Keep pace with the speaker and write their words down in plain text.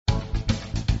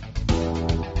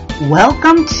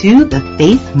Welcome to the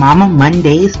Faith Mama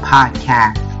Mondays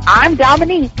podcast. I'm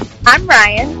Dominique. I'm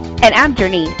Ryan. And I'm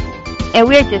Janice. And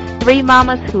we're just three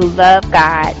mamas who love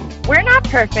God. We're not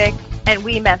perfect, and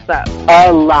we mess up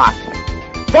a lot.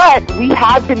 But we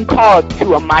have been called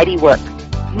to a mighty work,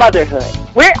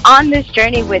 motherhood. We're on this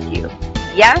journey with you.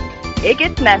 Yes, it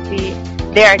gets messy.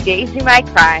 There are days you might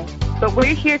cry, but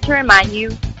we're here to remind you,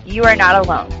 you are not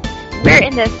alone. We're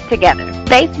in this together.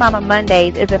 Faith Mama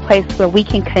Mondays is a place where we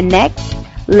can connect,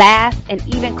 laugh, and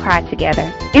even cry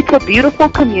together. It's a beautiful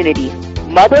community.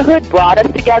 Motherhood brought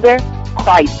us together.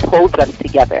 Christ holds us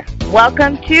together.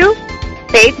 Welcome to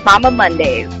Faith Mama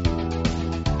Mondays.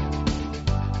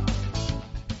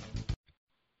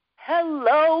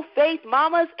 Hello, Faith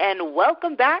Mamas, and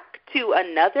welcome back to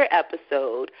another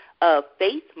episode of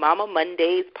Faith Mama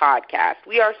Mondays podcast.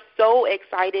 We are so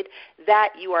excited that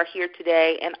you are here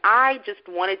today, and I just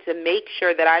wanted to make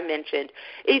sure that I mentioned,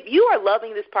 if you are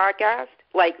loving this podcast,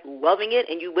 like loving it,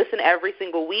 and you listen every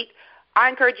single week, I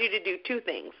encourage you to do two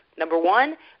things. Number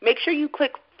one, make sure you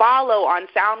click follow on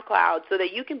SoundCloud so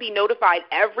that you can be notified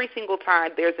every single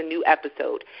time there's a new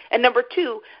episode. And number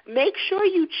two, make sure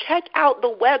you check out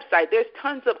the website. There's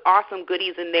tons of awesome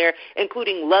goodies in there,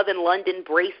 including Love in London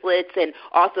bracelets and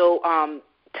also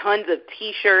tons of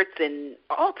T-shirts and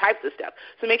all types of stuff.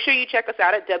 So make sure you check us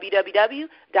out at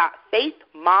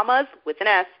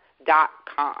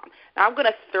www.faithmamas.com. Now I'm going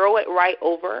to throw it right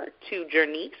over to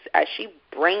Janice as she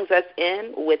brings us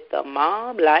in with the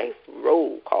Mom Life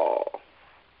Roll Call.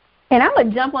 And I'm going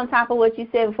to jump on top of what you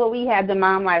said before we have the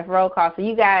Mom Life Roll Call, so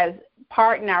you guys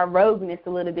pardon our rogueness a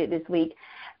little bit this week.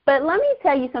 But let me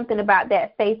tell you something about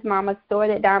that Faith Mama store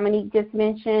that Dominique just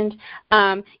mentioned.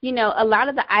 A lot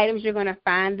of the items you're going to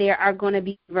find there are going to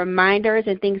be reminders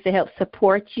and things to help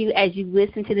support you as you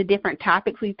listen to the different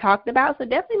topics we've talked about. So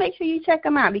definitely make sure you check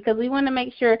them out, because we want to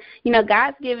make sure,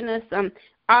 God's given us some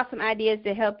awesome ideas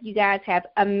to help you guys have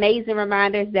amazing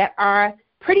reminders that are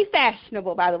pretty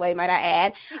fashionable, by the way, might I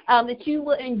add, that you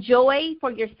will enjoy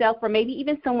for yourself or maybe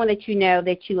even someone that you know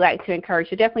that you like to encourage.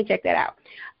 So definitely check that out.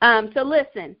 So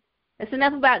listen, that's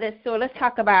enough about this. So let's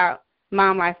talk about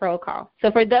Mom Life Roll Call. So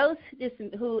for those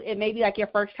who it may be like your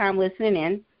first time listening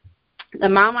in, the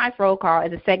Mom Life Roll Call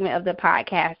is a segment of the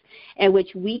podcast in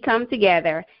which we come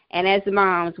together and as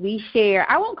moms we share,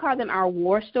 I won't call them our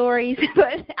war stories,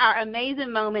 but our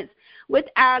amazing moments with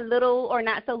our little or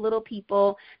not so little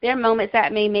people. There are moments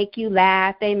that may make you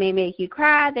laugh, they may make you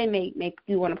cry, they may make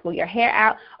you want to pull your hair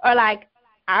out, or like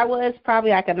I was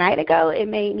probably like a night ago, it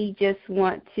made me just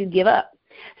want to give up.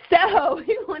 So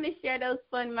we want to share those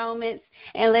fun moments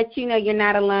and let you know you're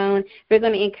not alone. We're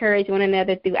going to encourage one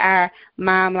another through our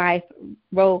Mom Life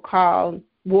Roll Call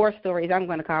war stories, I'm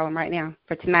going to call them right now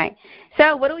for tonight.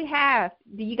 So what do we have?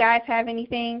 Do you guys have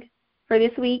anything for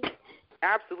this week?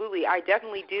 Absolutely. I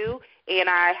definitely do. And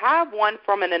I have one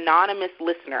from an anonymous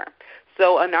listener.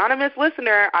 So, anonymous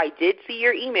listener, I did see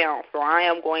your email, so I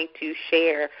am going to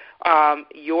share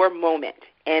your moment.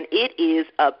 And it is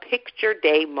a picture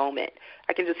day moment.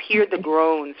 I can just hear the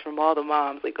groans from all the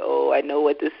moms, like, oh, I know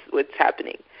what's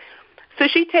happening. So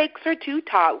she takes her two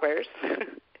toddlers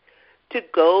to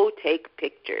go take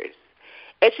pictures.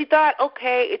 And she thought,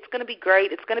 okay, it's going to be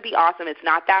great. It's going to be awesome. It's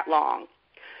not that long.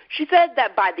 She said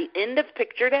that by the end of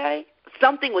picture day,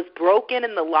 something was broken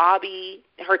in the lobby.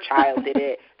 Her child did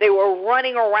it. They were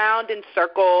running around in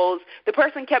circles. The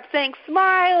person kept saying,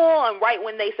 smile, and right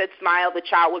when they said smile, the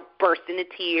child would burst into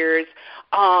tears.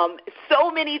 So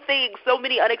many things, so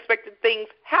many unexpected things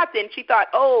happened. She thought,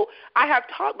 oh, I have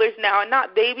toddlers now and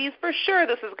not babies. For sure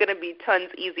this is going to be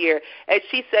tons easier. And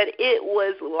she said it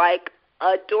was like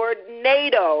a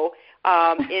tornado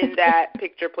in that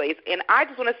picture place. And I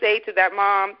just want to say to that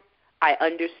mom, I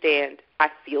understand. I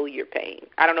feel your pain.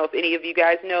 I don't know if any of you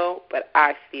guys know, but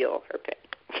I feel her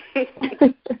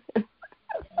pain.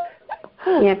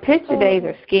 Yeah, picture days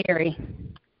are scary.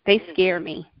 They scare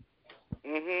me.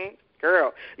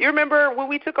 Girl, you remember when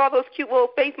we took all those cute little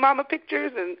Faith Mama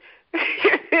pictures and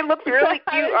it looked really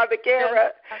cute on the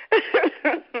camera?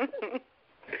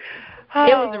 It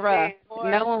was rough.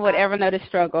 No one would ever know the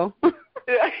struggle.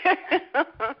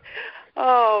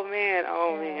 Oh,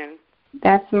 man.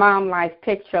 That's Mom Life,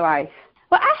 picture life.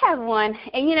 Well, I have one,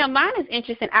 and, mine is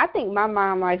interesting. I think my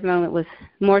Mom Life moment was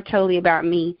more totally about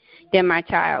me than my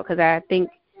child, because I think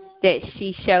that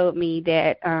she showed me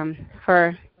that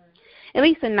for at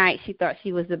least a night she thought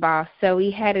she was the boss. So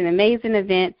we had an amazing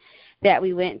event that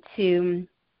we went to,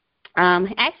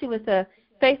 actually with a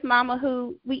Faith Mama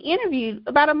who we interviewed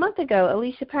about a month ago,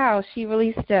 Alicia Powell. She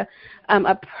released a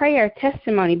prayer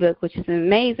testimony book, which is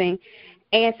amazing.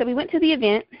 And so we went to the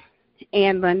event,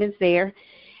 and London's there.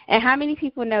 And how many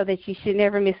people know that you should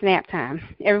never miss nap time?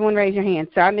 Everyone raise your hand.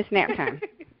 So I miss nap time.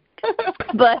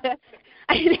 But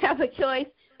I didn't have a choice.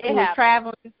 We were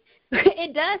traveling.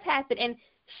 It does happen. And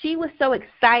she was so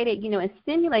excited, and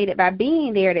stimulated by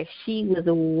being there that she was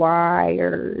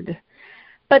wired.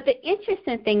 But the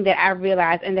interesting thing that I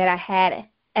realized and that I had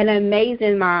an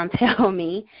amazing mom tell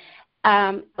me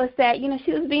was that,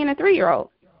 she was being a 3-year-old.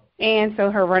 And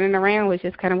so her running around was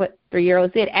just kind of what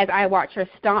 3-year-olds did. As I watched her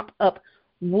stomp up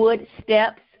wood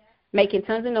steps, making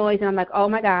tons of noise, and I'm like, oh,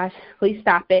 my gosh, please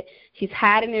stop it. She's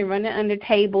hiding and running under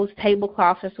tables,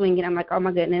 tablecloths are swinging. I'm like, oh,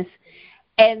 my goodness.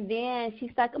 And then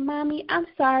she's like, Mommy, I'm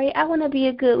sorry. I want to be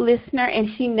a good listener. And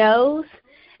she knows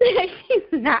that she's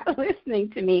not listening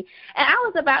to me. And I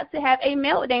was about to have a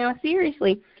meltdown,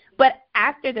 seriously. But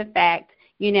after the fact,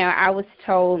 I was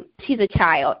told she's a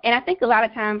child. And I think a lot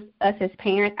of times us as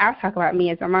parents, I'll talk about me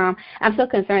as a mom, I'm so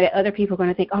concerned that other people are going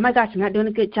to think, oh, my gosh, I'm not doing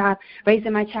a good job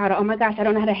raising my child. Or, oh, my gosh, I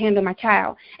don't know how to handle my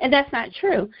child. And that's not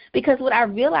true. Because what I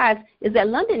realized is that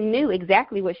London knew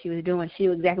exactly what she was doing. She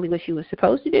knew exactly what she was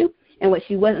supposed to do and what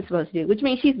she wasn't supposed to do, which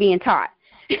means she's being taught,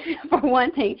 for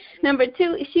one thing. Number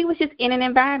two, she was just in an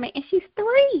environment, and she's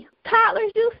 3.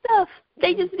 Toddlers do stuff.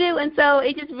 They just do. And so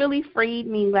it just really freed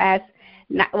me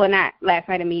not last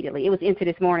night immediately. It was into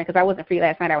this morning because I wasn't free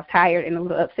last night. I was tired and a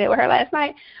little upset with her last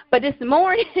night. But this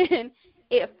morning,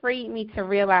 it freed me to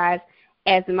realize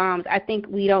as moms, I think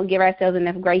we don't give ourselves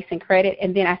enough grace and credit.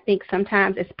 And then I think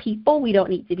sometimes as people, we don't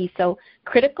need to be so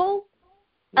critical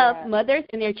of mothers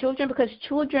and their children, because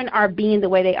children are being the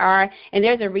way they are. And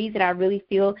there's a reason I really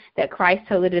feel that Christ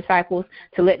told the disciples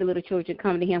to let the little children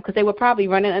come to him, because they were probably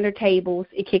running under tables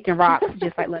and kicking rocks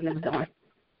just like London was doing.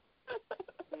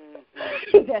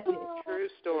 That's a true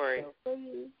story.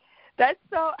 That's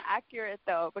so accurate,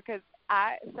 though, because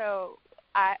my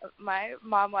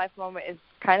mom life moment is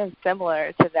kind of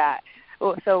similar to that.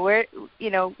 So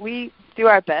we do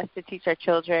our best to teach our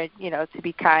children, to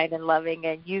be kind and loving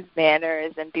and use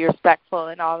manners and be respectful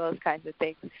and all those kinds of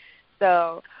things.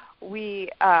 So we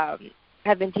have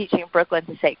been teaching Brooklyn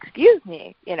to say, excuse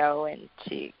me, when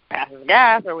she passes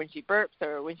gas or when she burps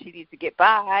or when she needs to get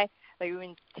by. Like, we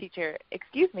would teach her,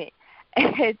 excuse me.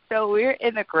 And so we were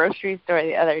in the grocery store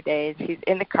the other day, and she's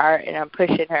in the cart, and I'm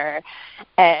pushing her,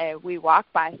 and we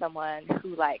walked by someone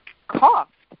who,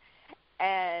 coughed,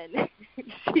 and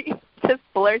she just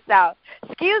blurts out,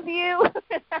 excuse you.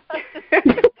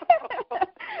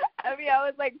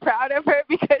 I was, proud of her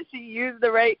because she used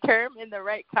the right term in the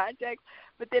right context,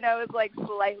 but then I was,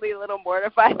 slightly a little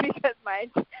mortified because my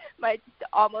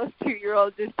almost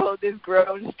 2-year-old just told this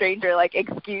grown stranger,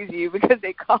 excuse you, because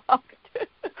they coughed.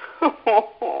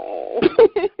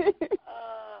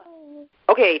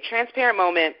 Okay, transparent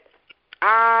moment.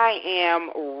 I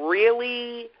am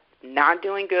really not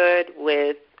doing good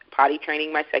with potty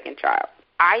training my second child.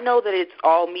 I know that it's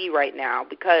all me right now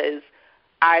because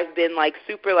I've been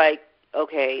super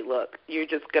okay, look, you're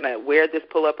just going to wear this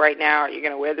pull-up right now, or you're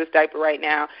going to wear this diaper right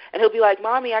now. And he'll be like,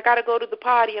 Mommy, I got to go to the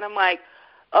potty. And I'm like,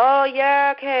 oh,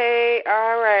 yeah, okay,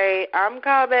 all right, I'm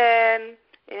coming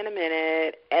in a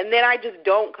minute. And then I just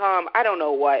don't come. I don't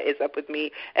know what is up with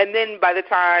me. And then by the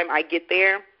time I get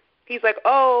there, he's like,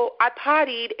 oh, I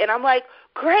pottied. And I'm like,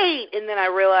 great. And then I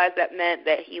realized that meant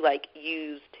that he,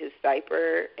 used his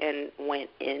diaper and went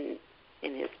in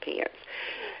his pants.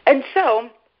 And so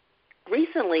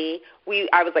recently,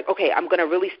 I was like, okay, I'm going to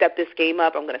really step this game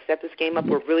up.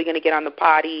 We're really going to get on the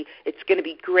potty. It's going to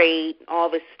be great, all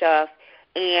this stuff.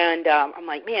 And I'm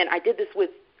like, man, I did this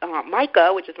with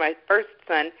Micah, which is my first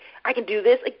son. I can do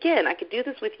this again. I can do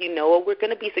this with you, Noah. We're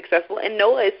going to be successful. And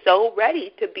Noah is so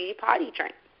ready to be potty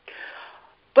trained.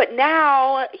 But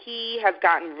now he has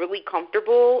gotten really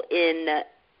comfortable in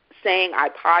saying I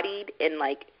pottied and,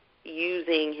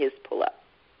 using his pull-up.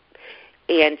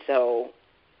 And so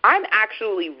I'm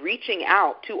actually reaching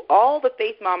out to all the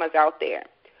faith mamas out there.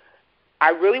 I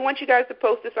really want you guys to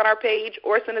post this on our page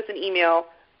or send us an email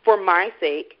for my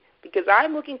sake, because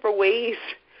I'm looking for ways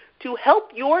to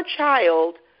help your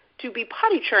child to be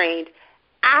potty trained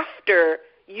after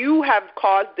you have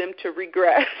caused them to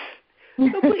regress.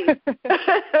 So please,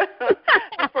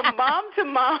 from mom to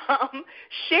mom,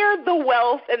 share the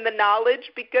wealth and the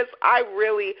knowledge, because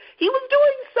he was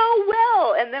doing so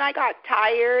well. And then I got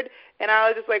tired, and I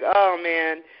was just like, oh,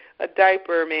 man, a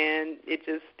diaper, man, it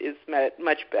just is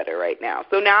much better right now.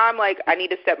 So now I'm like, I need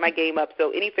to step my game up.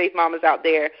 So any faith mamas out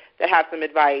there that have some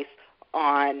advice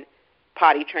on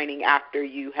potty training after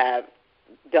you have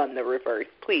done the reverse,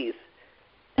 please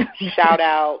shout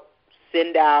out,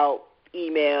 send out,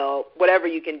 email, whatever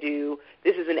you can do.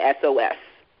 This is an SOS.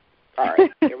 All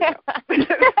right, here we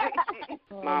go.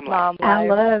 Mom life. I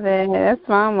love it. That's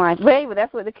mom life. But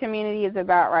that's what the community is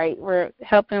about, right? We're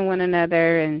helping one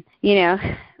another, and,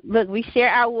 look, we share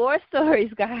our war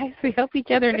stories, guys. We help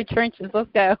each other in the trenches. Let's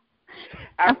go.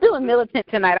 I'm feeling militant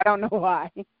tonight. I don't know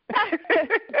why.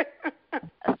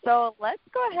 So let's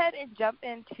go ahead and jump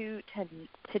into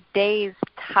today's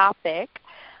topic.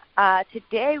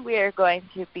 Today we are going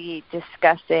to be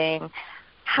discussing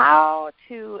how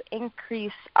to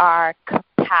increase our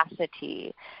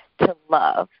capacity to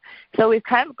love. So we've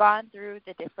kind of gone through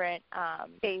the different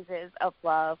phases of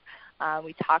love.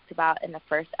 We talked about in the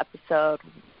first episode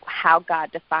how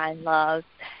God defined love,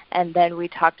 and then we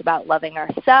talked about loving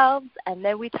ourselves, and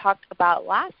then we talked about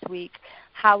last week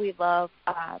how we love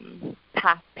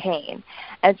past pain.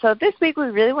 And so this week we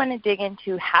really want to dig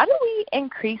into how do we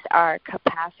increase our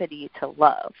capacity to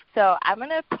love. So I'm going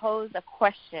to pose a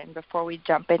question before we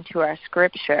jump into our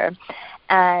scripture,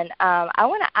 and I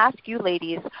want to ask you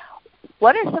ladies,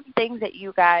 what are some things that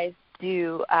you guys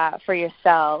do for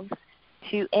yourselves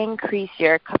to increase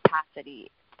your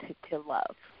capacity to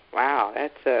love? Wow,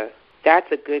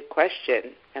 that's a good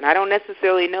question, and I don't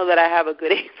necessarily know that I have a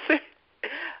good answer,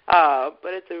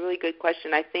 but it's a really good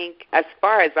question. I think as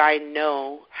far as I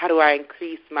know, how do I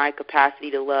increase my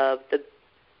capacity to love, the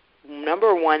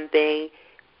number one thing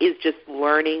is just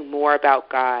learning more about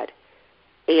God.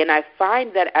 And I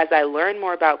find that as I learn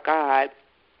more about God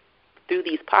through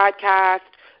these podcasts,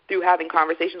 through having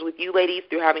conversations with you ladies,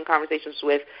 through having conversations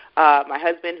with my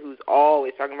husband, who's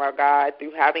always talking about God,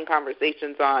 through having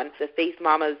conversations on the Faith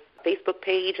Mamas Facebook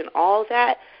page and all of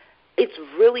that, it's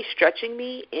really stretching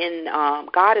me, and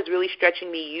God is really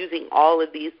stretching me using all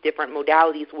of these different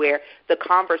modalities where the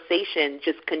conversation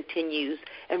just continues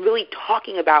and really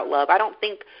talking about love. I don't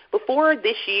think before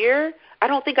this year, I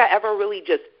ever really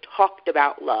just talked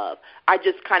about love. I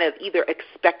just kind of either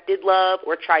expected love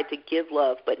or tried to give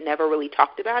love, but never really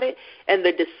talked about it. And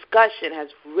the discussion has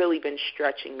really been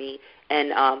stretching me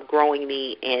and growing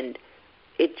me, and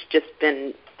it's just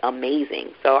been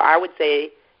amazing. So I would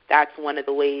say that's one of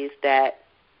the ways that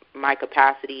my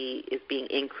capacity is being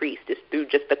increased, is through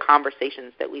just the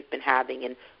conversations that we've been having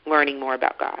and learning more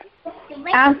about God.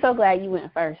 I'm so glad you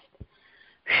went first,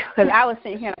 because I was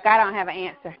sitting here like I don't have an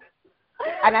answer.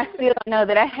 And I still don't know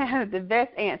that I have the best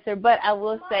answer, but I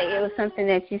will say it was something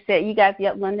that you said. You guys,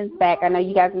 London's back. I know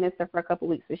you guys missed her for a couple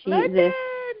of weeks, but she exists.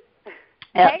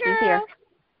 Yep, she's here.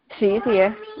 She's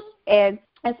here. And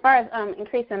as far as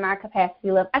increasing my capacity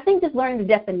to love, I think just learning the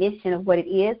definition of what it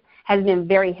is has been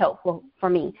very helpful for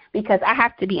me, because I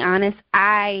have to be honest,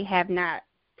 I have not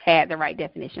had the right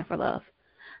definition for love.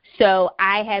 So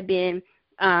I have been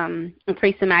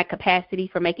increasing my capacity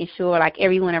for making sure like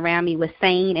everyone around me was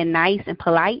sane and nice and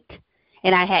polite,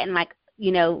 and I hadn't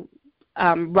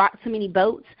rocked too many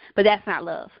boats, but that's not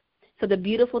love. So the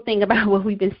beautiful thing about what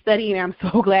we've been studying, and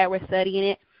I'm so glad we're studying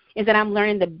it, is that I'm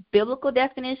learning the biblical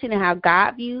definition and how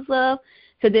God views love.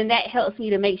 So then that helps me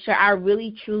to make sure I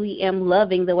really truly am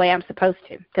loving the way I'm supposed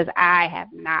to, because I have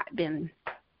not been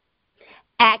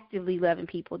actively loving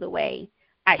people the way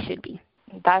I should be.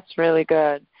 That's really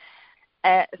good.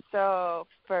 So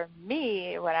for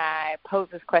me, when I pose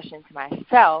this question to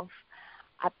myself,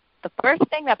 the first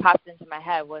thing that popped into my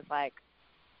head was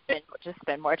just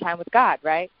spend more time with God,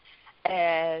 right?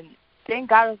 And then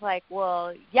God was like,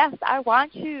 well, yes, I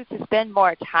want you to spend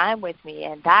more time with me,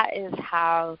 and that is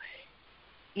how,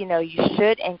 you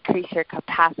should increase your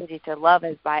capacity to love,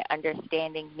 is by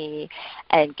understanding me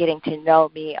and getting to know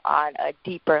me on a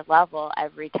deeper level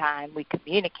every time we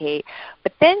communicate.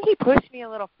 But then he pushed me a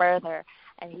little further,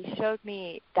 and he showed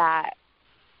me that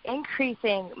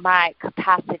increasing my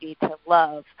capacity to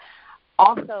love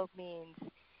also means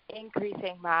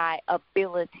increasing my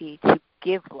ability to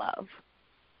give love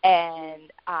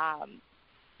and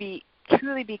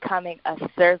truly becoming a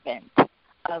servant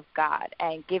of God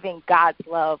and giving God's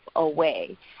love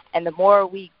away. And the more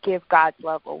we give God's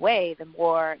love away, the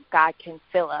more God can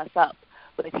fill us up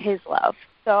with his love.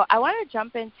 So I want to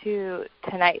jump into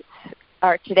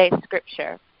today's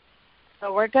scripture.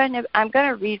 So I'm going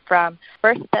to read from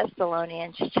 1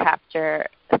 Thessalonians chapter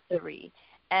 3.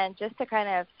 And just to kind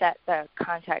of set the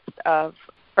context of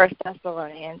 1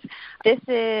 Thessalonians, this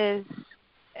is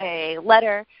a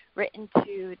letter written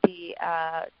to the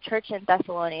church in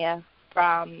Thessalonica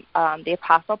from the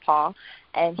Apostle Paul,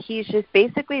 and he's just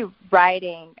basically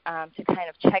writing to kind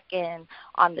of check in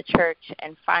on the church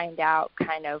and find out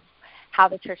kind of how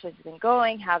the church has been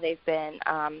going, how they've been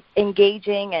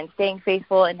engaging and staying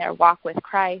faithful in their walk with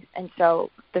Christ. And so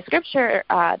the scripture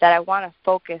that I want to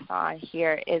focus on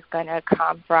here is going to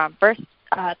come from 1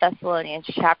 Thessalonians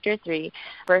chapter 3,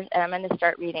 and I'm going to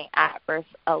start reading at verse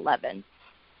 11.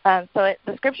 The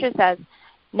scripture says,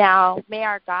 "Now may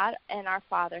our God and our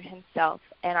Father himself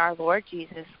and our Lord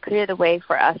Jesus clear the way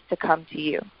for us to come to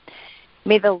you.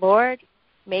 May the Lord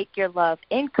make your love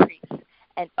increase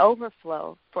and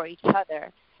overflow for each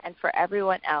other and for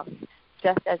everyone else,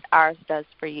 just as ours does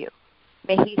for you.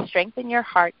 May he strengthen your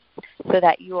hearts so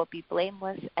that you will be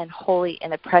blameless and holy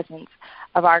in the presence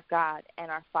of our God and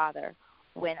our Father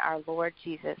when our Lord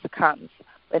Jesus comes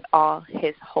with all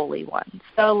his holy ones."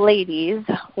 So, ladies,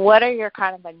 what are your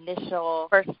kind of initial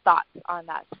first thoughts on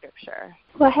that scripture?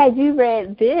 Well, had you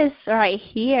read this right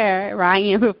here,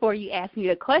 Ryan, before you asked me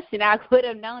the question, I would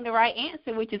have known the right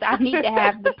answer, which is I need to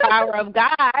have the power of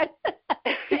God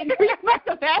to increase my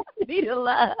capacity to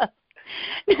love.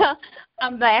 Now,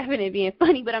 I'm laughing and being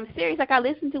funny, but I'm serious. Like, I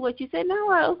listened to what you said. No,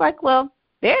 I was like, well,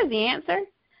 there's the answer.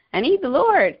 I need the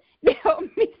Lord to help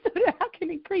me so that I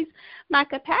can increase my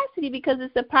capacity, because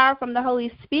it's the power from the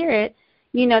Holy Spirit,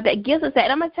 that gives us that.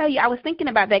 And I'm going to tell you, I was thinking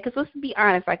about that because let's be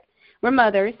honest, like, we're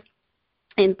mothers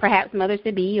and perhaps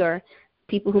mothers-to-be or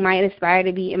people who might aspire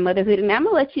to be in motherhood. And I'm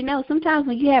going to let you know, sometimes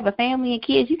when you have a family and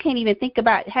kids, you can't even think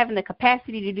about having the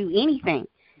capacity to do anything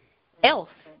else.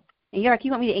 And you're like,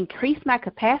 you want me to increase my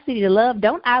capacity to love?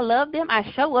 Don't I love them? I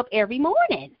show up every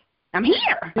morning. I'm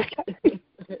here.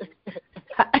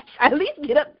 I at least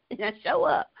get up and I show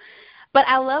up. But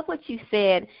I love what you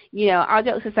said, all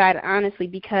jokes aside, honestly,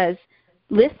 because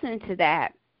listen to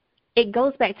that. It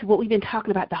goes back to what we've been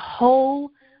talking about the whole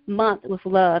month with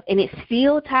love, and it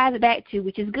still ties back to,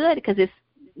 which is good because it's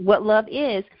what love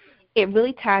is, it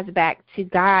really ties back to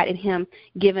God and him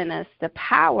giving us the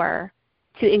power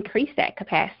to increase that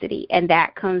capacity. And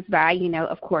that comes by,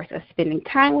 of course, us spending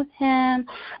time with him,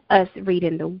 us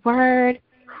reading the word,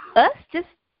 us just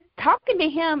talking to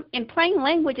him in plain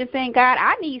language and saying, God,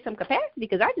 I need some capacity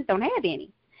because I just don't have any.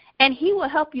 And he will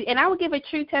help you. And I will give a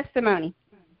true testimony.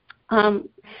 I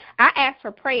asked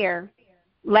for prayer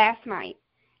last night,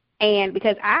 and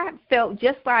because I felt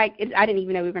just like, I didn't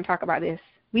even know we were going to talk about this.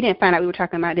 We didn't find out we were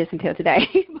talking about this until today.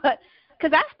 But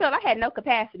because I felt I had no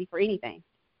capacity for anything.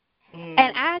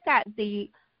 And I got the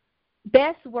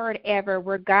best word ever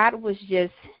where God was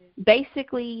just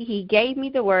basically, he gave me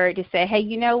the word to say, hey,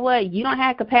 you know what? You don't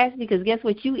have capacity because guess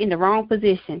what? You in the wrong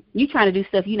position. You trying to do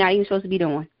stuff you're not even supposed to be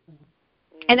doing.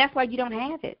 And that's why you don't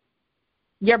have it.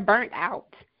 You're burnt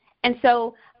out. And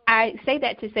so I say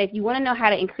that to say if you want to know how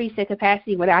to increase your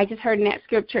capacity, what I just heard in that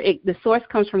scripture, the source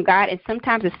comes from God. And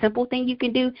sometimes a simple thing you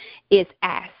can do is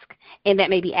ask. And that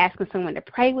may be asking someone to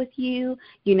pray with you,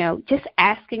 just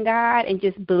asking God and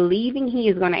just believing he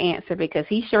is going to answer, because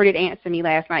he sure did answer me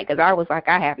last night, because I was like,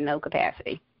 I have no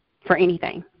capacity for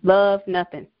anything. Love,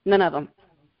 nothing. None of them.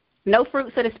 No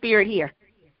fruits of the Spirit here.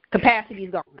 Capacity's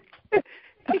gone.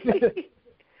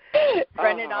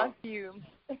 Running on fumes.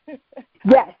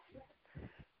 Yes.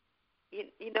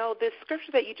 The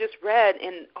scripture that you just read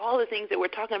and all the things that we're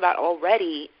talking about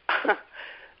already,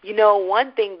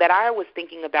 one thing that I was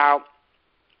thinking about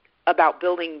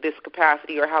building this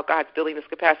capacity, or how God's building this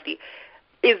capacity,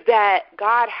 is that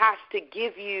God has to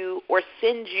give you or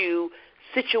send you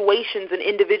situations and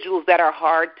individuals that are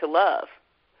hard to love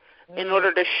in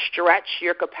order to stretch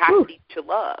your capacity to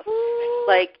love.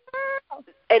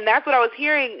 And that's what I was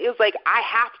hearing. It was like, I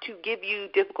have to give you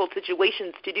difficult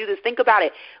situations to do this. Think about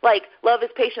it. Like, love is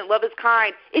patient, love is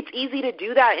kind. It's easy to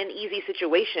do that in easy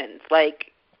situations.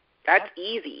 Like, that's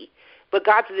easy. But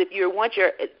God says,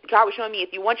 God was showing me,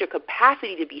 if you want your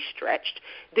capacity to be stretched,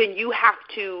 then you have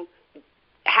to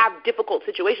have difficult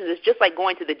situations. It's just like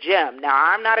going to the gym. Now,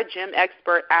 I'm not a gym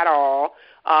expert at all.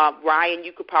 Ryan,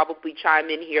 you could probably chime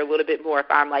in here a little bit more if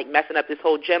I'm like messing up this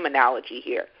whole gym analogy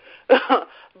here.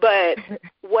 But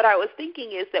what I was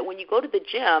thinking is that when you go to the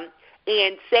gym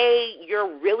and say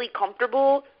you're really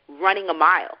comfortable running a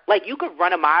mile, like you could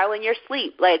run a mile in your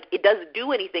sleep, like it doesn't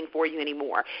do anything for you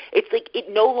anymore. It's like it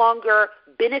no longer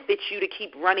benefits you to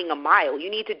keep running a mile. You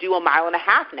need to do 1.5 miles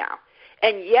now.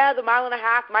 And yeah, the 1.5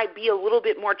 miles might be a little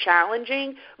bit more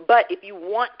challenging, but if you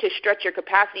want to stretch your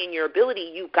capacity and your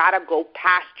ability, you've got to go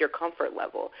past your comfort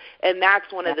level. And that's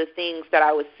one of the things that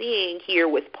I was seeing here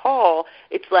with Paul.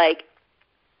 It's like,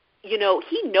 he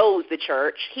knows the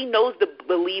church. He knows the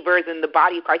believers in the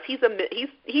body of Christ. He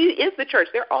is the church.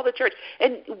 They're all the church.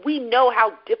 And we know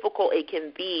how difficult it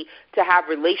can be to have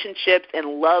relationships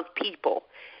and love people.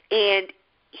 And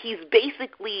he's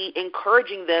basically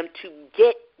encouraging them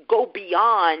to go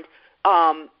beyond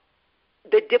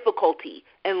the difficulty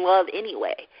and love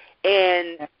anyway.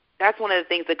 And that's one of the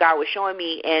things that God was showing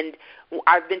me. And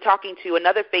I've been talking to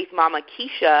another faith mama,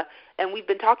 Keisha, and we've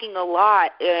been talking a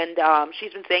lot. And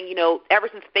she's been saying, ever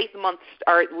since Faith Month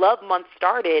or Love Month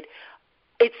started,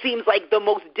 it seems like the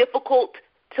most difficult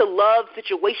to love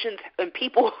situations and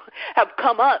people have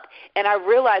come up. And I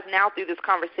realize now through this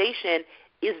conversation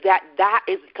is that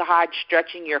is God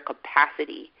stretching your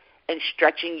capacity and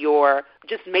stretching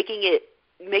just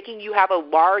making you have a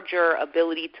larger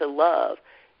ability to love.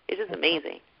 It's just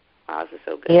amazing. Wow, this is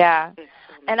so good. Yeah.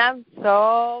 And I'm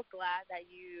so glad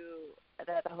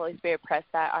that the Holy Spirit pressed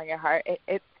that on your heart.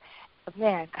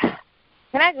 Man,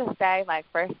 can I just say,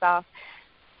 first off,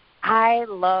 I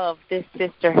love this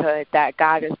sisterhood that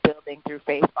God is building through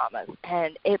Faith Mamas,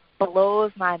 and it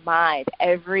blows my mind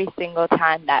every single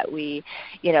time that we,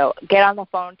 get on the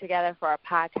phone together for a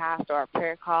podcast or a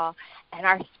prayer call, and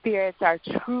our spirits are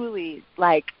truly,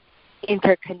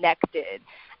 interconnected,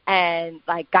 and,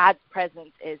 God's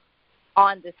presence is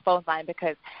on this phone line,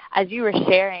 because as you were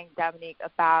sharing, Dominique,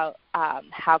 about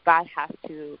how God has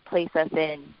to place us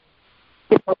in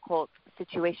difficult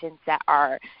situations that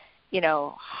are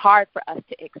hard for us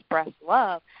to express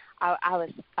love. I was,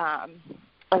 as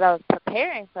I was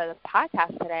preparing for the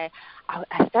podcast today,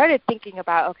 I started thinking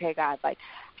about, okay, God,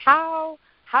 how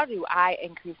do I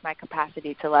increase my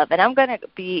capacity to love? And I'm going to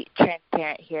be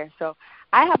transparent here. So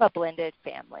I have a blended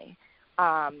family.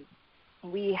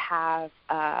 We have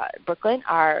Brooklyn,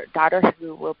 our daughter,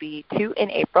 who will be 2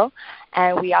 in April,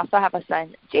 and we also have a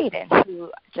son, Jaden,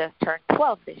 who just turned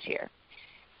 12 this year.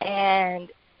 And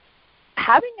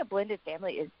having a blended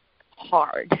family is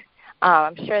hard.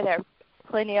 I'm sure there are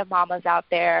plenty of mamas out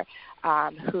there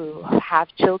who have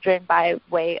children by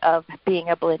way of being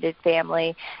a blended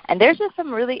family. And there's just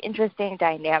some really interesting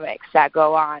dynamics that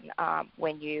go on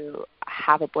when you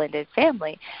have a blended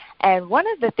family. And one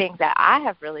of the things that I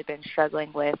have really been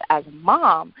struggling with as a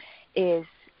mom is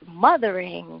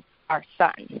mothering our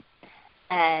son.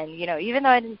 And, even though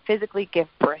I didn't physically give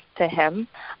birth to him,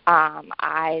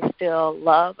 I still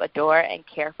love, adore, and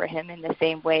care for him in the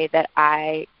same way that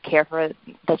I care for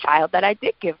the child that I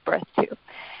did give birth to.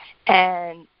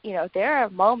 And, there are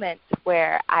moments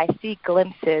where I see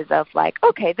glimpses of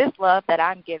okay, this love that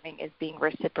I'm giving is being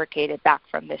reciprocated back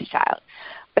from this child.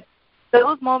 But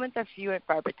those moments are few and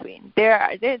far between.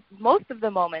 Most of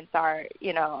the moments are,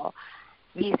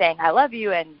 me saying I love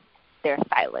you, and there's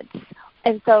silence.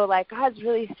 And so, God's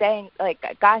really saying,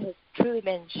 God has truly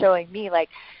been showing me,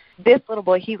 this little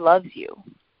boy, he loves you.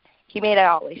 He may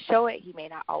not always show it. He may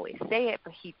not always say it,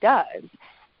 but he does.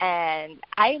 And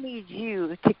I need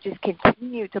you to just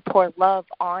continue to pour love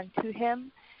onto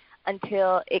him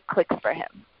until it clicks for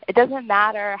him. It doesn't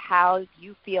matter how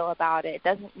you feel about it. It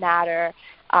doesn't matter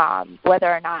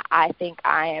whether or not I think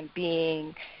I am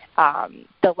being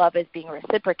the love is being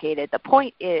reciprocated. The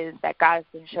point is that God has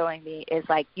been showing me is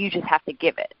you just have to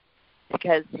give it,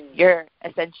 because you're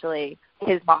essentially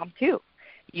his mom too.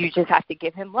 You just have to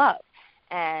give him love.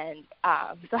 And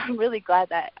so I'm really glad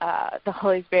that the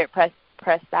Holy Spirit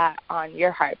pressed that on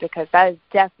your heart, because that is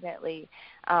definitely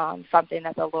something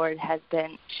that the Lord has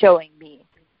been showing me.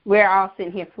 We're all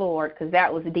sitting here floored, because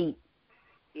that was deep.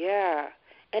 Yeah,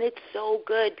 and it's so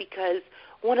good, because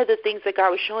one of the things that God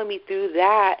was showing me through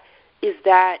that is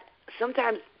that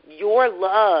sometimes your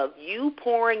love, you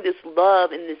pouring this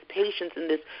love and this patience and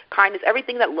this kindness,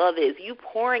 everything that love is, you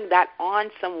pouring that on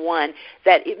someone,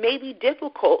 that it may be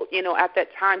difficult, at that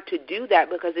time to do that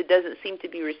because it doesn't seem to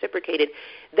be reciprocated.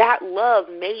 That love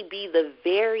may be the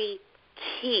very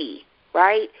key,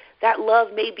 right? That love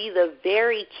may be the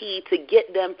very key to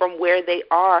get them from where they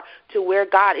are to where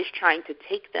God is trying to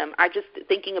take them. I just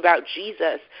thinking about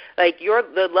Jesus,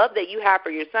 the love that you have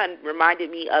for your son reminded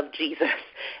me of Jesus.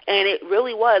 And it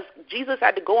really was. Jesus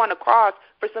had to go on a cross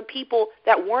for some people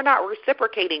that were not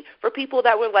reciprocating, for people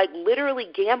that were literally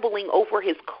gambling over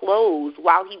his clothes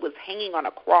while he was hanging on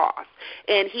a cross.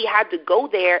 And he had to go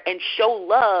there and show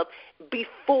love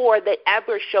before they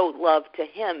ever showed love to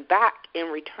him back in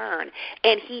return.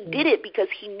 And he did it because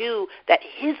he knew that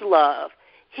his love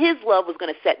was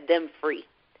going to set them free.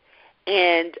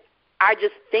 And I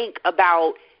just think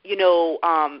about,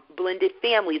 blended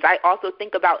families. I also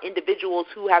think about individuals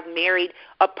who have married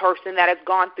a person that has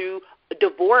gone through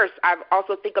divorce. I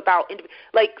also think about,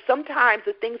 sometimes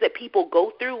the things that people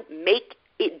go through make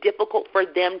it difficult for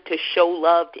them to show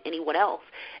love to anyone else.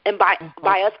 And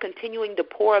by us continuing to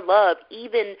pour love,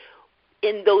 even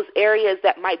in those areas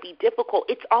that might be difficult,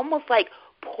 it's almost like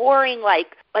pouring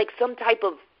like some type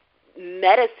of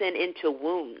medicine into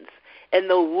wounds. and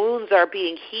the wounds are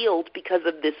being healed because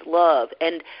of this love.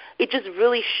 And it just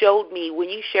really showed me, when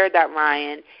you shared that,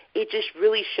 Ryan, it just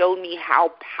really showed me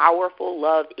how powerful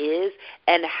love is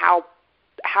and how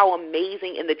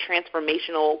amazing and the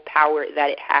transformational power that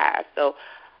it has. So,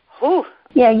 whew.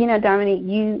 Yeah, Dominique,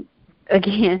 you,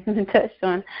 again, touched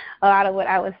on a lot of what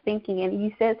I was thinking, and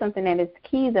you said something that is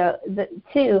key,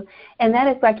 too, and that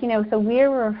is so we're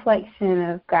a reflection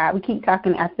of God. We keep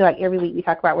talking, I feel like every week we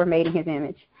talk about we're made in His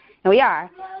image, and we are,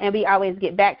 and we always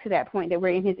get back to that point that we're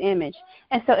in His image.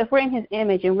 And so if we're in His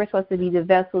image and we're supposed to be the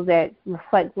vessels that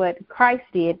reflect what Christ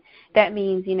did, that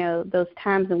means, those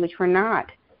times in which we're not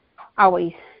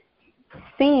always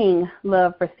seeing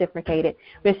love reciprocated,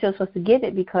 we're still supposed to give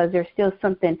it because there's still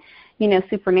something,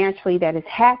 supernaturally that is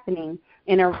happening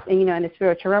in the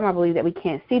spiritual realm, I believe, that we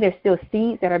can't see. There's still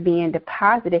seeds that are being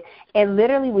deposited. And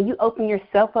literally, when you open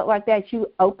yourself up like that, you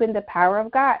open the power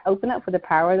of God, open up for the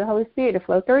power of the Holy Spirit to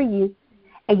flow through you.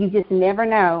 And you just never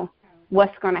know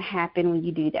what's going to happen when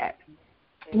you do that.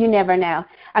 You never know.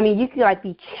 I mean, you could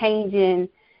be changing.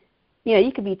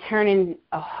 You could be turning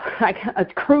like a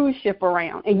cruise ship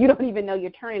around, and you don't even know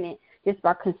you're turning it just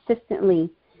by consistently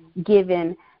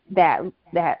giving that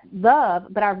love.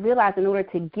 But I realize in order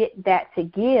to get that to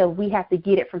give, we have to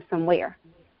get it from somewhere,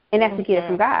 and that's to get it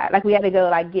from God. We have to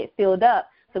go get filled up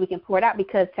so we can pour it out,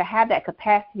 because to have that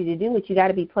capacity to do it, you got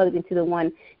to be plugged into the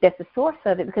one that's the source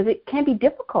of it, because it can be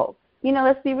difficult.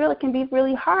 Let's be real, it can be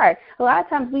really hard. A lot of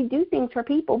times we do things for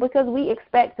people because we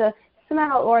expect a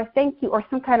smile or a thank you or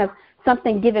some kind of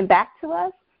something given back to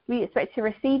us. We expect to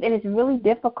receive, and it's really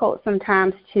difficult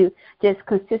sometimes to just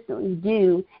consistently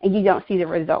do, and you don't see the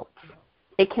results.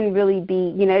 It can really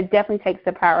be, it definitely takes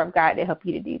the power of God to help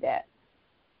you to do that.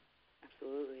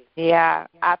 Absolutely. Yeah,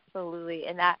 absolutely.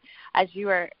 And that, as you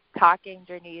were talking,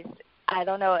 Janice, I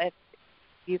don't know if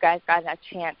you guys got a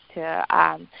chance to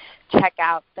check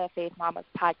out the Faith Mamas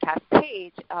podcast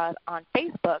page on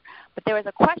Facebook, but there was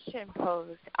a question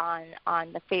posed on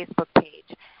the Facebook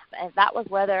page, and that was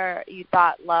whether you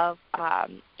thought love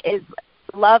is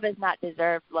not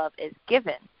deserved, love is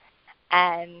given.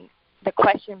 And the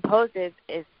question posed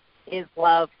is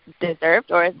love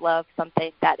deserved, or is love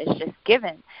something that is just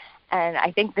given? And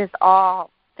I think this all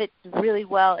fits really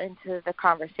well into the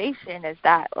conversation, is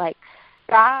that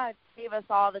God gave us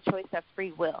all the choice of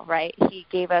free will, right? He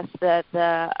gave us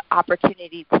the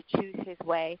opportunity to choose His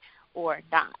way or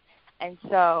not. And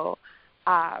so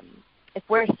if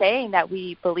we're saying that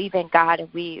we believe in God and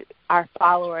we are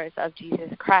followers of Jesus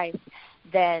Christ,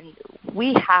 then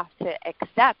we have to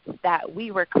accept that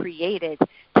we were created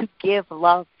to give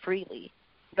love freely,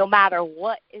 no matter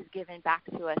what is given back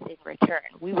to us in return.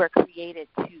 We were created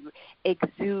to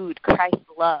exude Christ's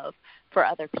love for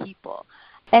other people.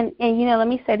 And let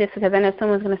me say this, because I know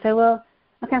someone's going to say, well,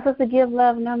 okay, I'm supposed to give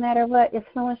love no matter what. If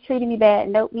someone's treating me bad.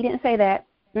 Nope, we didn't say that.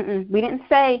 We didn't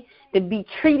say to be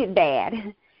treated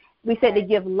bad. We said to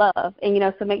give love.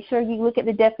 And, so make sure you look at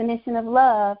the definition of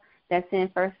love that's in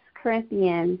 1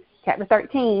 Corinthians chapter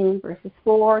 13, verses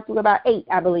 4 through about 8,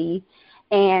 I believe,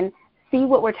 and see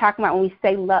what we're talking about when we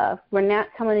say love. We're not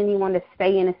telling anyone to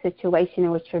stay in a situation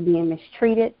in which you're being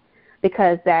mistreated,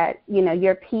 because that,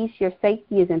 your peace, your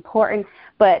safety is important.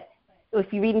 But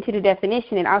if you read into the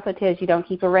definition, it also tells you don't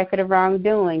keep a record of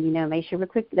wrongdoing. Make sure we're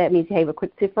quick. That means, hey, we're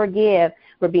quick to forgive.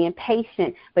 We're being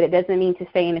patient, but it doesn't mean to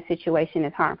stay in a situation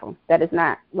that's harmful. That is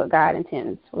not what God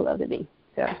intends for love to be.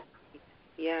 So.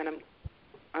 Yeah, and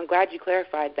I'm glad you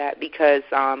clarified that, because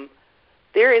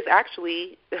there is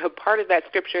actually a part of that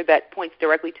scripture that points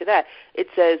directly to that. It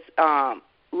says,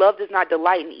 love does not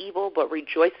delight in evil, but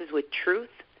rejoices with truth.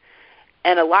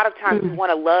 And a lot of times we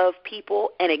want to love people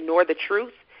and ignore the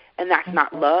truth, and that's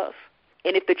not love.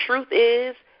 And if the truth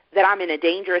is that I'm in a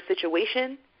dangerous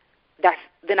situation,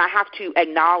 then I have to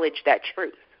acknowledge that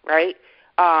truth, right?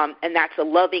 And that's a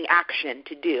loving action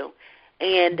to do.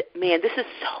 And, man, this is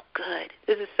so good.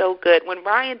 This is so good. When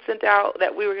Ryan sent out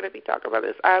that we were going to be talking about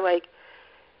this,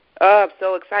 I'm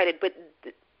so excited. But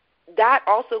that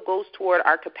also goes toward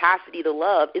our capacity to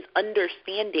love, is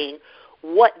understanding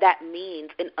what that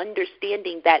means, and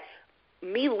understanding that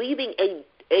me leaving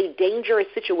a dangerous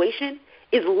situation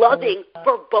is loving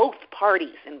for both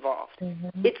parties involved.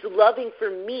 It's loving for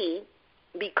me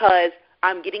because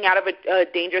I'm getting out of a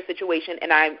dangerous situation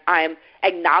and I'm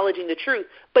acknowledging the truth,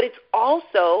 but it's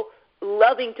also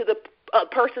loving to the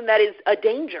person that is a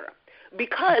danger.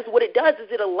 Because what it does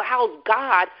is it allows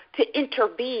God to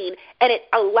intervene, and it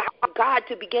allows God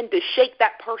to begin to shake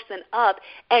that person up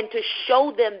and to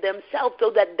show them themselves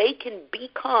so that they can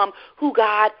become who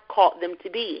God called them to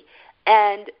be.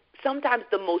 And sometimes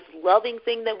the most loving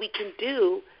thing that we can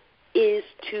do is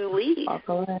to leave.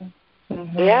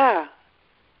 Mm-hmm. Yeah.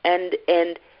 And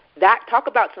that, talk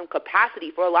about some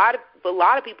capacity for a lot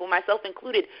of people, myself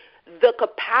included, the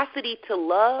capacity to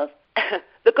love,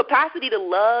 the capacity to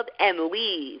love and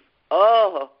leave.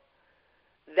 Oh,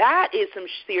 that is some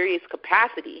serious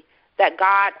capacity that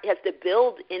God has to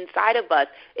build inside of us.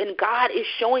 And God is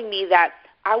showing me that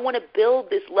I want to build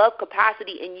this love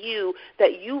capacity in you,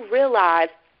 that you realize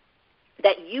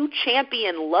that you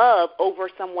champion love over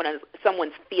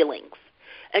someone's feelings,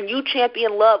 and you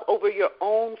champion love over your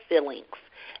own feelings,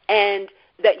 and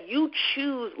that you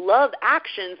choose love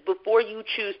actions before you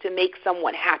choose to make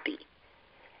someone happy.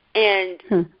 And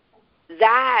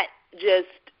that just,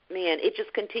 man, it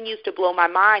just continues to blow my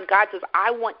mind. God says,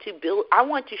 I want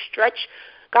to stretch.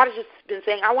 God has just been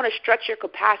saying, I want to stretch your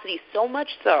capacity so much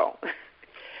so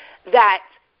that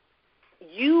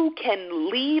you can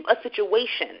leave a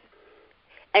situation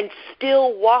and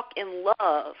still walk in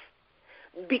love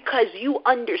because you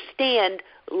understand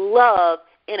love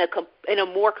in a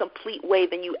more complete way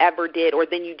than you ever did or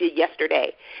than you did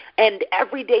yesterday. And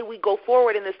every day we go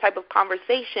forward in this type of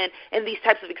conversation and these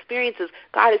types of experiences,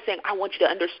 God is saying, I want you to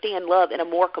understand love in a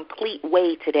more complete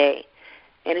way today.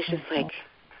 And it's just like,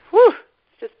 whew,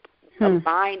 it's just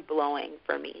mind-blowing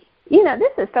for me. You know,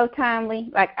 this is so timely.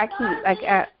 Like, I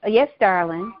keep, yes,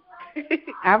 darling.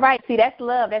 All right, see, that's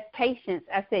love. That's patience.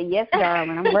 I said, yes,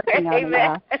 darling. I'm working on it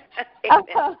now.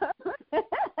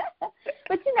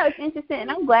 But, you know, it's interesting,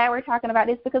 and I'm glad we're talking about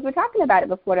this because we're talking about it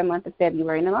before the month of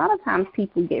February. And a lot of times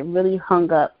people get really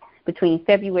hung up between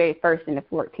February 1st and the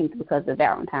 14th because of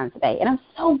Valentine's Day. And I'm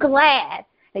so glad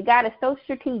that God is so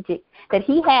strategic that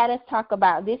he had us talk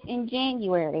about this in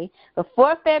January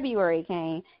before February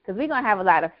came, because we're going to have a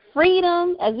lot of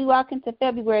freedom as we walk into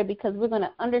February, because we're going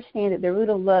to understand that the root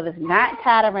of love is not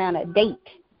tied around a date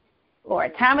or a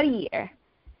time of the year.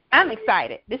 I'm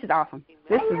excited. This is awesome.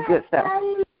 This is good stuff.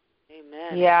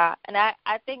 Amen. Yeah, and I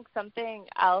think something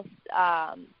else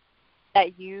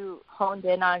that you honed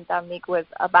in on, Dominique, was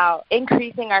about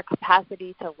increasing our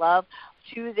capacity to love.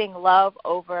 Choosing love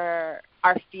over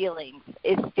our feelings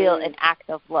is still an act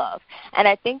of love. And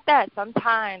I think that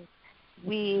sometimes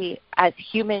we, as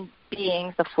human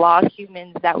beings, the flawed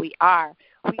humans that we are,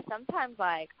 we sometimes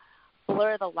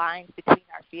blur the lines between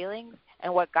our feelings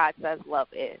and what God says love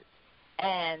is.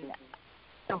 And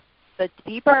the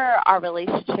deeper our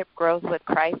relationship grows with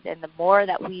Christ and the more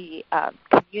that we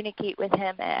communicate with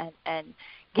him and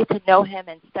get to know him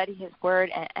and study his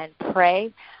word and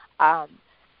pray,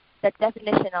 the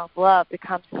definition of love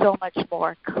becomes so much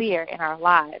more clear in our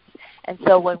lives. And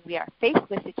so when we are faced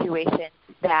with situations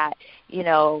that, you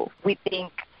know, we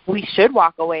think we should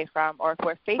walk away from, or if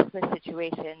we're faced with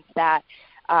situations that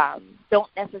don't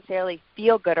necessarily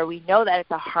feel good, or we know that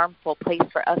it's a harmful place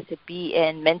for us to be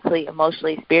in mentally,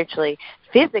 emotionally, spiritually,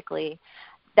 physically,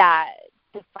 that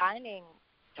defining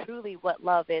truly what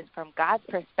love is from God's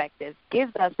perspective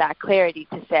gives us that clarity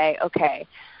to say, okay,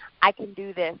 I can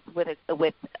do this with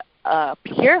a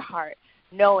pure heart,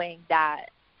 knowing that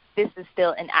this is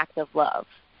still an act of love.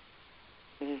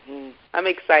 Mm-hmm. I'm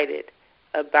excited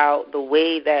about the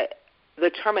way that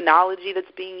the terminology that's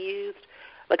being used.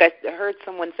 Like I heard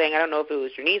someone saying, I don't know if it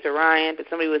was Janice or Ryan, but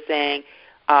somebody was saying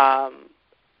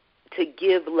to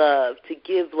give love, to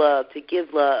give love, to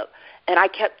give love. And I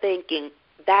kept thinking,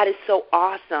 that is so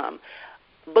awesome.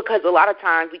 Because a lot of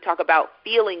times we talk about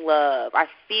feeling love. I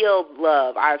feel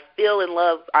love. I feel in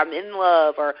love. I'm in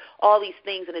love, or all these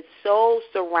things. And it's so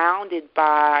surrounded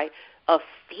by a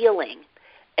feeling.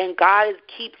 And God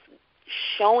keeps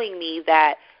showing me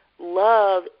that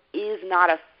love is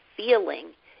not a feeling.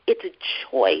 It's a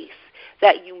choice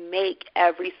that you make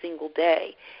every single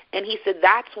day. And he said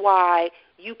that's why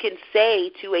you can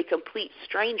say to a complete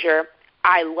stranger,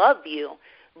 I love you.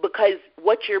 Because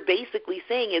what you're basically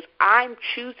saying is, I'm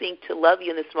choosing to love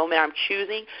you in this moment. I'm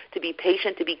choosing to be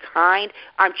patient, to be kind.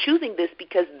 I'm choosing this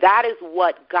because that is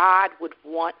what God would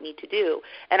want me to do.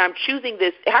 And I'm choosing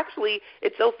this. Actually,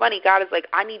 it's so funny. God is like,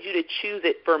 I need you to choose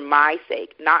it for my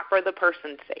sake, not for the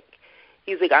person's sake.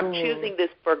 He's like, I'm choosing this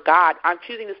for God. I'm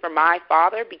choosing this for my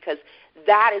Father because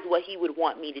that is what he would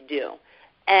want me to do.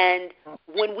 And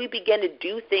when we begin to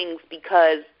do things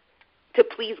to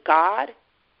please God,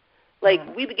 like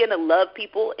we begin to love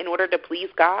people in order to please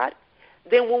God,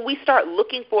 then when we start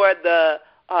looking for the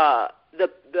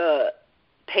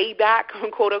payback,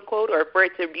 quote unquote, or for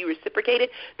it to be reciprocated,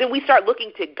 then we start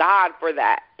looking to God for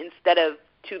that instead of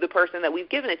to the person that we've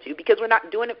given it to, because we're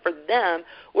not doing it for them,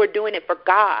 we're doing it for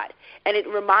God. And it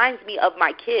reminds me of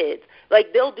my kids. Like,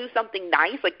 they'll do something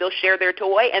nice, like they'll share their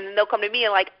toy, and then they'll come to me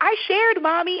and like, I shared,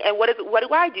 Mommy, and what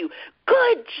do I do?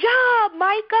 Good job,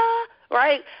 Micah,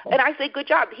 right? And I say, good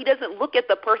job. He doesn't look at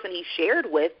the person he shared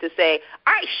with to say,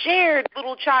 I shared a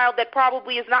little child that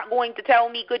probably is not going to tell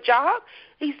me good job.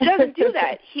 He doesn't do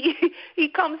that. He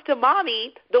comes to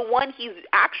mommy, the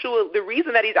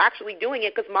reason that he's actually doing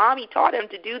it, because mommy taught him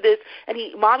to do this, and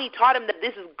mommy taught him that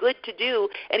this is good to do,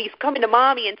 and he's coming to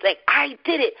mommy and saying, I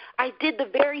did it. I did the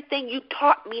very thing you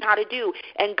taught me how to do.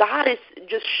 And God is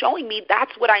just showing me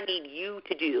that's what I need you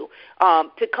to do,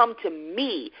 to come to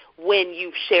me when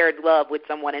you've shared love with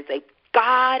someone and say,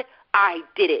 God, I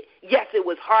did it. Yes, it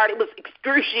was hard. It was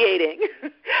excruciating,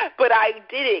 but I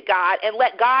did it, God. And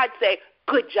let God say,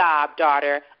 good job,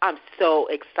 daughter. I'm so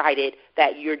excited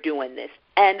that you're doing this.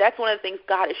 And that's one of the things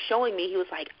God is showing me. He was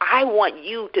like, I want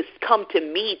you to come to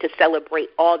me to celebrate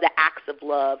all the acts of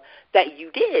love that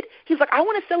you did. He's like, I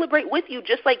want to celebrate with you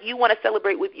just like you want to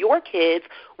celebrate with your kids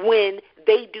when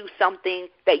they do something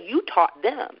that you taught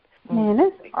them. Man,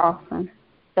 that's awesome.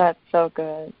 That's so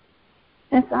good.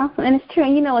 That's awesome, and it's true.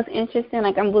 And you know what's interesting?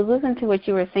 Like I was listening to what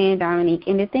you were saying, Dominique,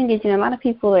 and the thing is, a lot of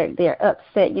people they're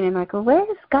upset. Like, well,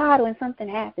 where's God when something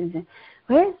happens? And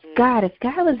where's God? If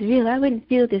God was real, I wouldn't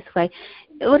feel this way.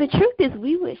 Well, the truth is,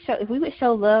 if we would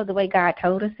show love the way God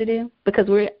told us to do, because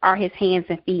we are His hands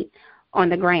and feet on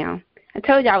the ground. I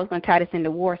told you I was going to tie this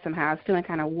into war somehow. I was feeling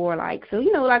kind of warlike. So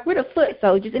like we're the foot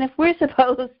soldiers, and if we're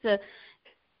supposed to,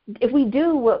 if we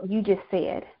do what you just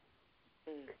said,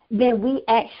 then we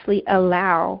actually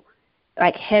allow,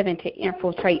 like, heaven to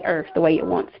infiltrate earth the way it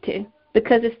wants to,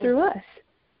 because it's through us.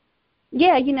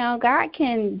 Yeah, God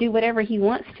can do whatever He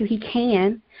wants to. He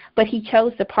can, but He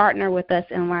chose to partner with us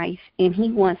in life, and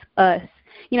He wants us.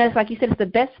 It's like you said, it's the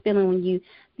best feeling when you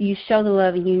show the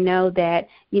love and you know that,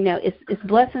 it's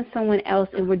blessing someone else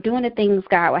and we're doing the things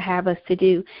God would have us to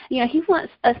do. He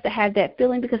wants us to have that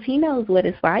feeling because He knows what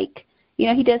it's like.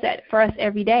 He does that for us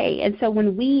every day. And so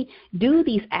when we do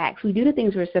these acts, we do the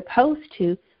things we're supposed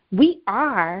to, we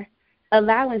are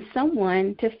allowing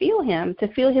someone to feel Him, to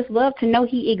feel His love, to know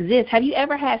He exists. Have you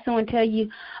ever had someone tell you,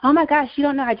 oh, my gosh, you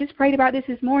don't know, I just prayed about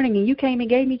this morning and you came and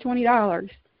gave me $20.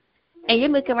 And you're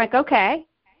looking like, okay,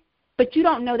 but you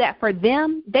don't know that for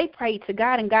them, they prayed to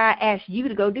God and God asked you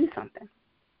to go do something.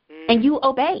 And you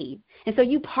obeyed. And so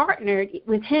you partnered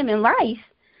with Him in life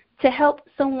to help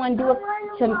someone to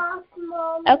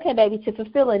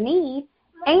fulfill a need,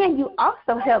 and you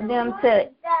also help them to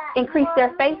increase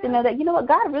their faith and know that, what,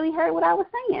 God really heard what I was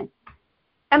saying.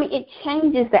 I mean, it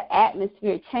changes the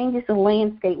atmosphere, it changes the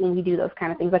landscape when we do those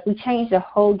kind of things. Like, we change the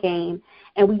whole game,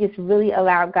 and we just really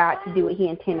allow God to do what He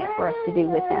intended for us to do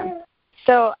with Him.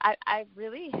 So I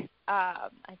really, I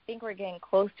think we're getting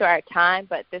close to our time,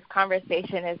 but this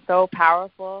conversation is so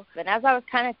powerful. And as I was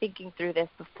kind of thinking through this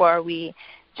before we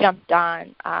jumped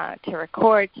on to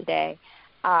record today,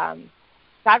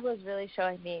 God was really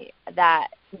showing me that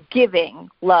giving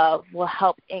love will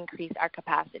help increase our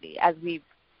capacity, as we've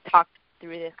talked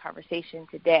through this conversation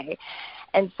today.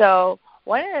 And so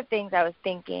one of the things I was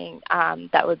thinking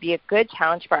that would be a good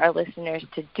challenge for our listeners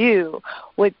to do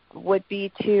would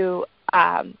be to,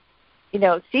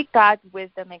 seek God's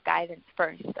wisdom and guidance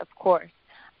first, of course.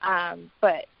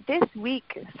 But this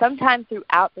week, sometime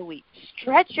throughout the week,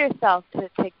 stretch yourself to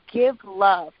give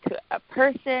love to a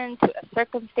person, to a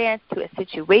circumstance, to a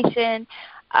situation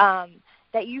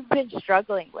that you've been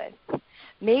struggling with.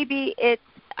 Maybe it's,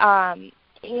 and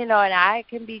I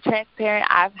can be transparent,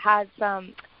 I've had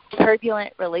some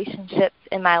turbulent relationships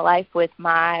in my life with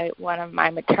one of my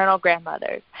maternal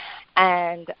grandmothers.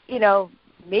 And,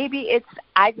 maybe it's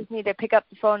I just need to pick up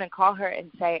the phone and call her and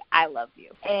say, I love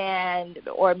you.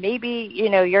 Or maybe,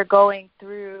 you're going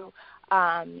through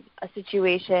a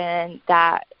situation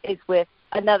that is with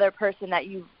another person that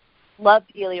you love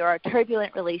dearly, or a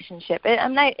turbulent relationship.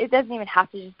 It doesn't even have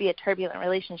to just be a turbulent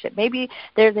relationship. Maybe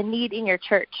there's a need in your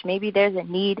church. Maybe there's a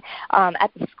need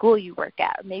at the school you work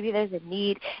at. Or maybe there's a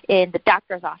need in the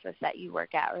doctor's office that you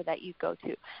work at or that you go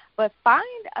to. But find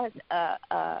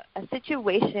a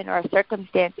situation or a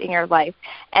circumstance in your life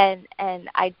and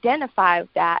identify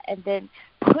that, and then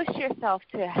push yourself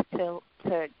to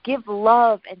give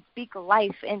love and speak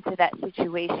life into that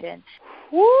situation.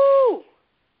 Woo!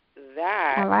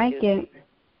 That I like is it.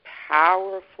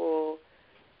 Powerful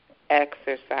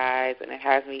exercise, and it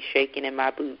has me shaking in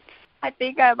my boots. I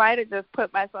think I might have just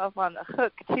put myself on the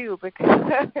hook, too, because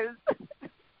I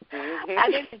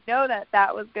didn't know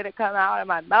that was going to come out of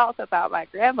my mouth about my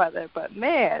grandmother, but,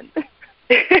 man.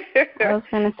 I was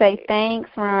going to say, thanks,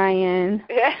 Ryan.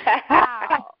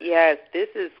 Wow. Yes, this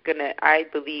is I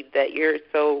believe that you're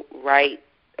so right,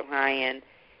 Ryan,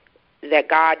 that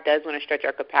God does want to stretch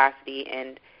our capacity,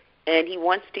 and He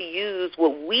wants to use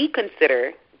what we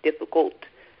consider difficult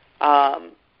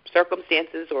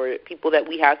circumstances or people that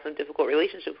we have some difficult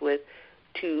relationships with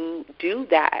to do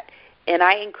that. And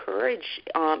I encourage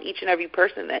each and every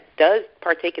person that does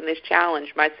partake in this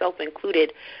challenge, myself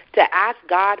included, to ask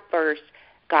God first,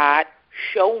 God,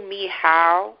 show me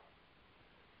how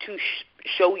to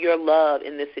show your love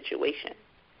in this situation.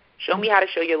 Show me how to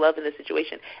show your love in this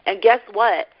situation. And guess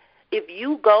what? If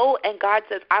you go and God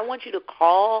says, I want you to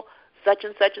call such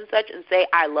and such and such and say,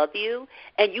 I love you,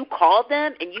 and you call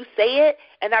them and you say it,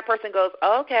 and that person goes,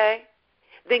 okay,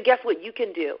 then guess what you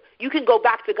can do? You can go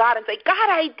back to God and say, God,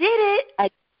 I did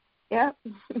it.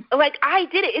 Like, I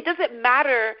did it. It doesn't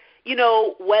matter, you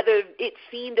know, whether it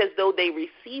seemed as though they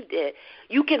received it.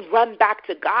 You can run back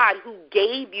to God who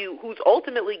gave you, who's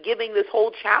ultimately giving this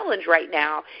whole challenge right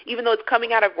now. Even though it's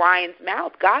coming out of Ryan's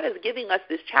mouth, God is giving us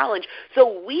this challenge.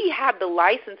 So we have the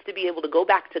license to be able to go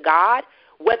back to God,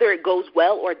 whether it goes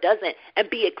well or doesn't, and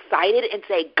be excited and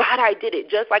say, God, I did it.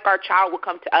 Just like our child will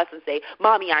come to us and say,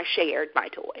 Mommy, I shared my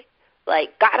toy.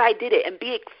 Like, God, I did it, and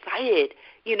be excited,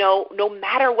 you know, no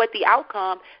matter what the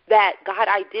outcome, that, God,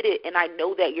 I did it, and I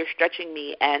know that you're stretching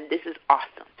me, and this is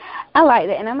awesome. I like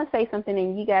that, and I'm going to say something,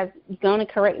 and you guys are going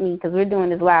to correct me because we're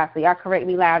doing this live, so y'all correct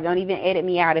me live. Don't even edit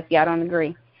me out if y'all don't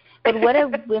agree. But what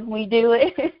if we do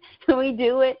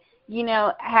it, you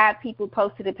know, have people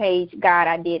post to the page, God,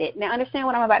 I did it. Now, understand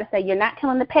what I'm about to say. You're not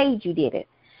telling the page you did it.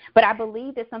 But I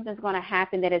believe that something's going to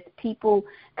happen, that as people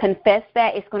confess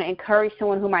that, it's going to encourage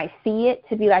someone who might see it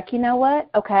to be like, you know what,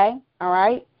 okay, all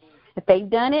right, if they've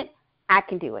done it, I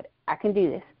can do it. I can do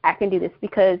this. I can do this.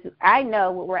 Because I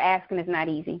know what we're asking is not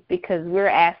easy, because we're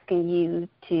asking you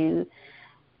to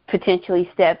potentially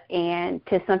step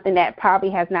into something that probably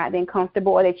has not been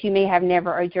comfortable or that you may have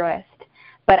never addressed.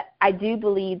 But I do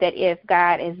believe that if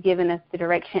God has given us the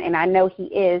direction, and I know he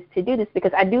is, to do this,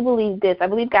 because I do believe this. I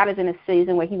believe God is in a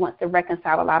season where he wants to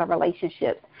reconcile a lot of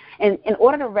relationships. And in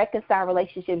order to reconcile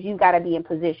relationships, you've got to be in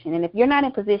position. And if you're not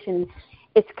in position,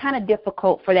 it's kind of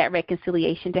difficult for that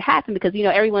reconciliation to happen because, you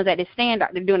know, everyone's at this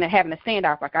standoff. They're having a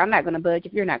standoff, like, I'm not going to budge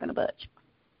if you're not going to budge.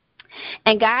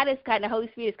 And God is kind of, the Holy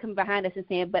Spirit is coming behind us and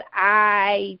saying, but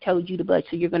I told you to budge,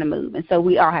 so you're going to move. And so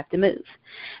we all have to move.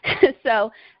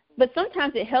 But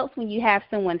sometimes it helps when you have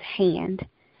someone's hand.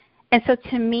 And so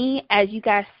to me, as you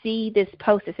guys see this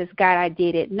post that says, God, I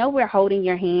did it, know we're holding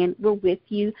your hand. We're with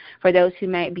you. For those who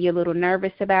might be a little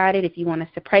nervous about it, if you want us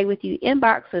to pray with you,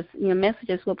 inbox us,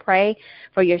 messages. We'll pray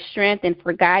for your strength and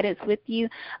for guidance with you.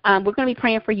 We're going to be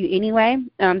praying for you anyway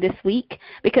this week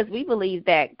because we believe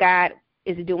that God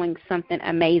is doing something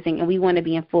amazing, and we want to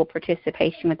be in full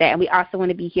participation with that. And we also want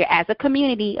to be here as a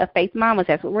community of faith mamas.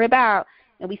 That's what we're about.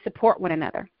 And we support one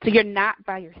another. So you're not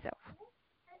by yourself.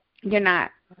 You're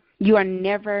not. You are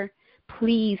never.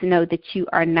 Please know that you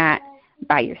are not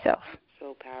by yourself.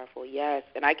 So powerful, yes.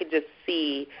 And I can just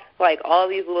see, like, all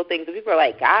these little things. And people are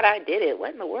like, God, I did it.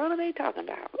 What in the world are they talking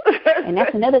about? And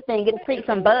that's another thing. Get to create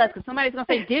some buzz because somebody's going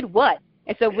to say, did what?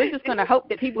 And so we're just going to hope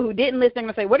that people who didn't listen are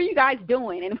going to say, what are you guys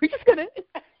doing? And we're just going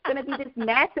to be this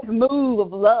massive move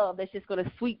of love that's just going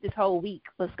to sweep this whole week.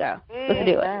 Let's go. Let's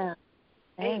do it.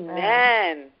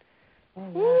 Amen.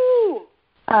 Woo.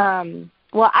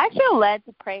 Well, I feel led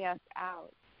to pray us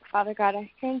out. Father God, I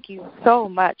thank you so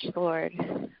much, Lord,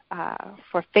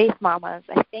 for Faith Mamas.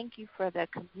 I thank you for the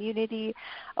community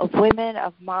of women,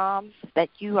 of moms that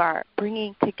you are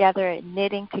bringing together and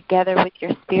knitting together with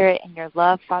your spirit and your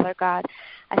love, Father God.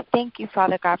 I thank you,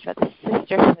 Father God, for the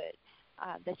sisterhood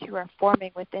that you are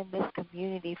forming within this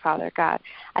community, Father God.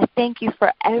 I thank you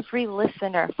for every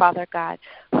listener, Father God,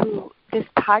 who this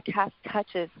podcast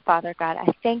touches, Father God. I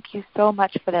thank you so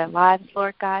much for their lives,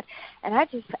 Lord God. And I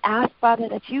just ask, Father,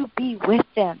 that you be with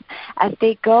them as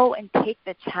they go and take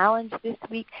the challenge this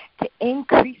week to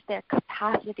increase their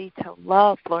capacity to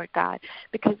love, Lord God.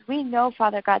 Because we know,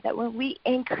 Father God, that when we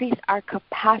increase our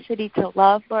capacity to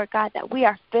love, Lord God, that we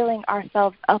are filling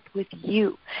ourselves up with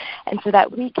you. And so that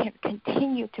we can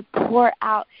continue to pour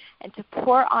out and to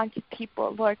pour onto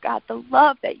people, Lord God, the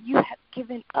love that you have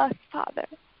given us, Father.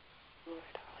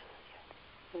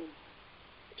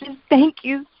 Just thank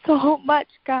you so much,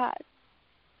 God,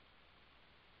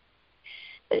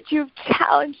 that you've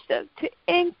challenged us to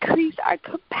increase our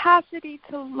capacity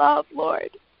to love, Lord.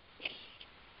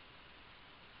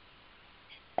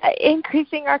 That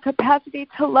increasing our capacity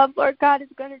to love, Lord God, is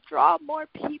going to draw more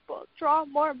people, draw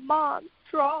more moms,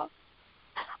 draw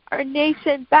our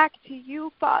nation back to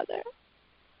you, Father.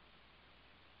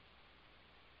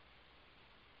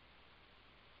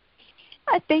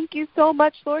 I thank you so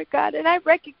much, Lord God, and I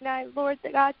recognize, Lord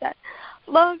God, that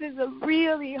Love is a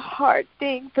really hard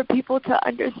thing for people to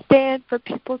understand, for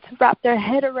people to wrap their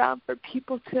head around, for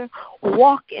people to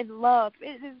walk in love.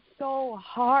 It is so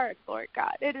hard, Lord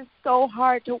God. It is so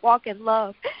hard to walk in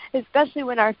love, especially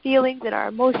when our feelings and our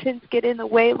emotions get in the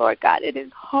way, Lord God. It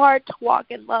is hard to walk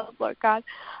in love, Lord God.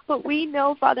 But we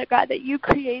know, Father God, that you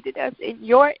created us in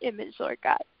your image, Lord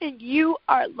God, and you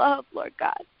are love, Lord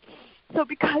God. So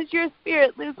because your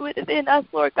Spirit lives within us,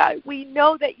 Lord God, we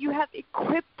know that you have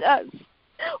equipped us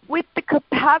with the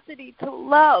capacity to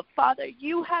love. Father,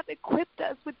 you have equipped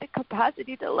us with the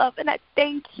capacity to love, and I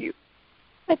thank you.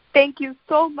 I thank you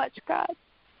so much, God.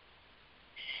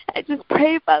 I just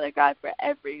pray, Father God, for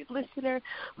every listener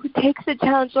who takes the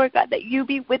challenge, Lord God, that you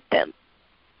be with them,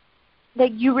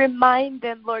 that you remind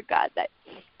them, Lord God, that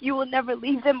you will never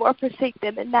leave them or forsake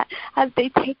them, and that as they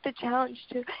take the challenge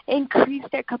to increase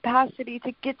their capacity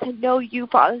to get to know you,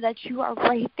 Father, that you are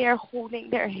right there holding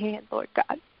their hand, Lord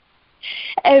God,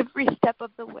 every step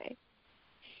of the way.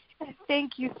 I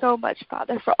thank you so much,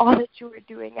 Father, for all that you are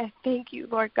doing. I thank you,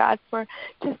 Lord God, for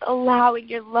just allowing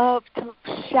your love to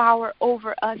shower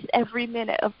over us every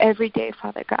minute of every day,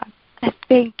 Father God. I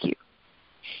thank you.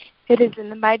 It is in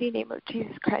the mighty name of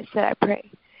Jesus Christ that I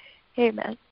pray. Amen.